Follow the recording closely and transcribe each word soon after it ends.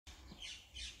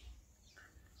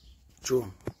Joe,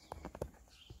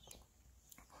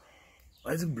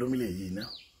 Isaac Blomile yini?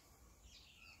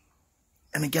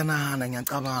 And ngiyana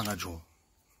ngiyacabanga Joe.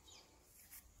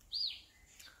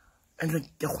 And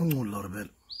ke khunqula rebel.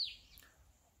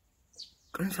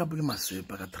 Kan hlapule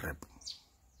masepa ka trap.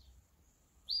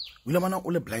 Wila mana o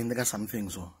le blind ka something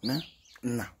so, ne?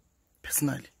 Nna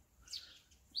personally.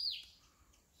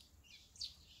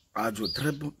 Joe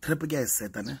trap ke a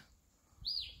seta ne?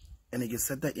 And ke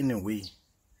seta in a way.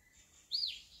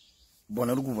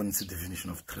 Bona lo go the definition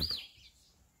of trap.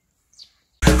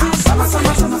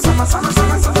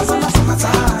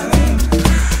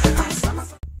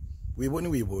 We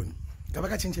bone. Ka ba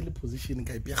ka change le position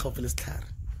ka ipia gaofela setlhare.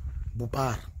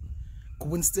 Bopara. Go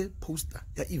bonste poster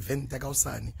ya event ya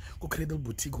kaosane go Cradle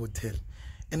Boutique Hotel.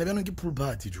 Ene bana ke pool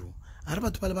party jo. A re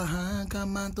batho ba le ba ha ka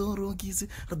matoro kise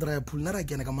re dra pool na ra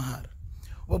kena ka mahara.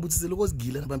 Wa botsitse le go se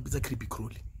gila ba mpitsa creepy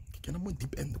crawl. Ke kena mo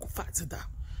deep end go fatse da.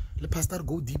 Le pastor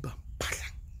go deeper.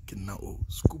 Ke nna o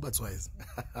scuba twice.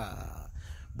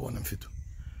 Bona mfethu.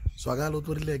 So aga lo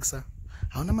to relaxa.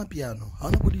 Ha ona mapiano, ha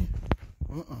ona bodi.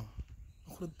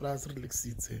 Go plus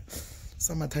relaxitse.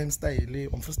 Summertime style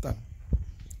on first time.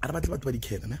 Ara batla batho ba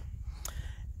dikhena ne.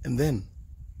 And then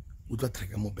utwa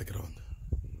track mo background.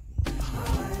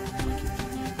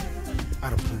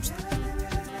 Ara post.